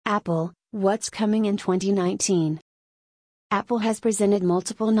Apple, what's coming in 2019? Apple has presented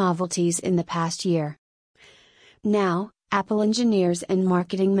multiple novelties in the past year. Now, Apple engineers and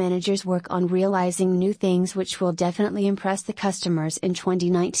marketing managers work on realizing new things which will definitely impress the customers in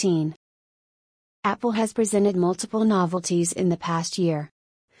 2019. Apple has presented multiple novelties in the past year.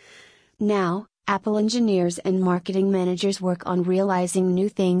 Now, Apple engineers and marketing managers work on realizing new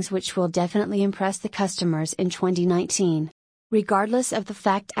things which will definitely impress the customers in 2019. Regardless of the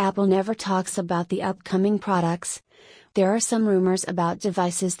fact Apple never talks about the upcoming products, there are some rumors about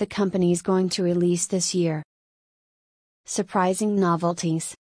devices the company is going to release this year. Surprising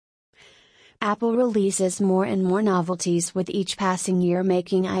novelties. Apple releases more and more novelties with each passing year,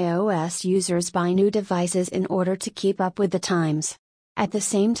 making iOS users buy new devices in order to keep up with the times. At the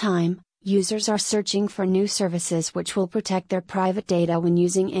same time, users are searching for new services which will protect their private data when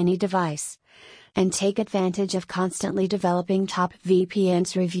using any device, and take advantage of constantly developing top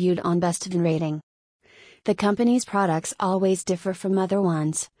VPNs reviewed on BestVPN rating. The company's products always differ from other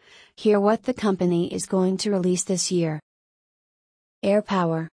ones. Hear what the company is going to release this year.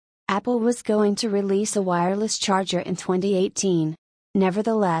 AirPower. Apple was going to release a wireless charger in 2018.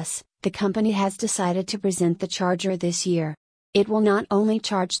 Nevertheless, the company has decided to present the charger this year. It will not only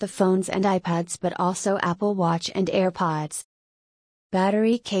charge the phones and iPads but also Apple Watch and AirPods.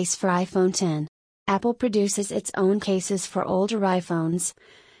 Battery case for iPhone X. Apple produces its own cases for older iPhones.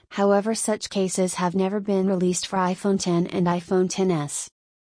 However, such cases have never been released for iPhone X and iPhone XS.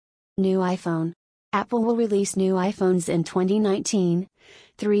 New iPhone. Apple will release new iPhones in 2019,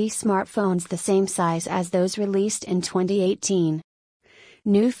 3 smartphones the same size as those released in 2018.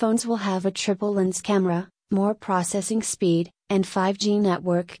 New phones will have a triple lens camera, more processing speed, and 5G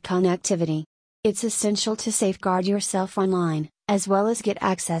network connectivity. It's essential to safeguard yourself online, as well as get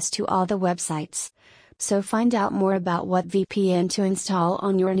access to all the websites. So find out more about what VPN to install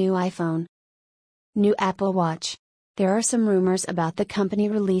on your new iPhone. New Apple Watch. There are some rumors about the company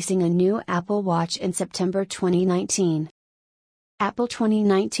releasing a new Apple Watch in September 2019. Apple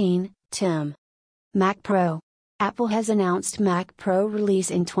 2019, TIM. Mac Pro. Apple has announced Mac Pro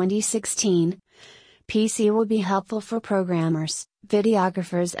release in 2016. PC will be helpful for programmers,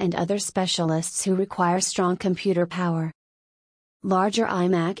 videographers and other specialists who require strong computer power. Larger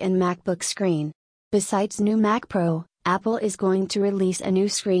iMac and MacBook screen. Besides new Mac Pro, Apple is going to release a new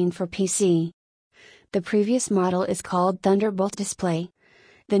screen for PC. The previous model is called Thunderbolt Display.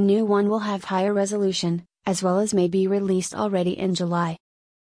 The new one will have higher resolution, as well as may be released already in July.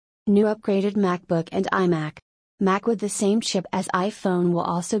 New upgraded MacBook and iMac. Mac with the same chip as iPhone will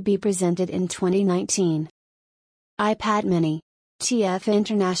also be presented in 2019. iPad mini. TF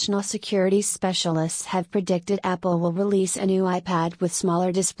International Securities specialists have predicted Apple will release a new iPad with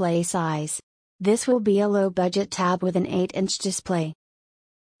smaller display size. This will be a low-budget tab with an 8-inch display.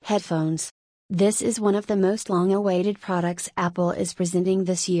 Headphones. This is one of the most long-awaited products Apple is presenting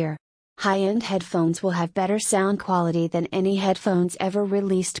this year. High-end headphones will have better sound quality than any headphones ever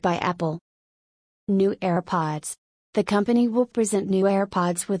released by Apple. New AirPods. The company will present new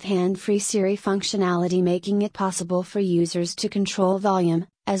AirPods with hand-free Siri functionality, making it possible for users to control volume,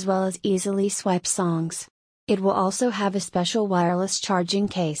 as well as easily swipe songs. It will also have a special wireless charging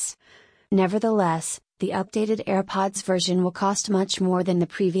case. Nevertheless, the updated AirPods version will cost much more than the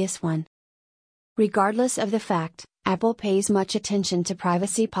previous one. Regardless of the fact, Apple pays much attention to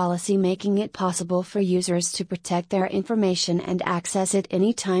privacy policy, making it possible for users to protect their information and access it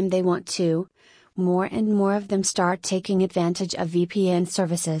anytime they want to. More and more of them start taking advantage of VPN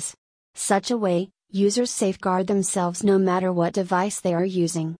services. Such a way, users safeguard themselves no matter what device they are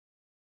using.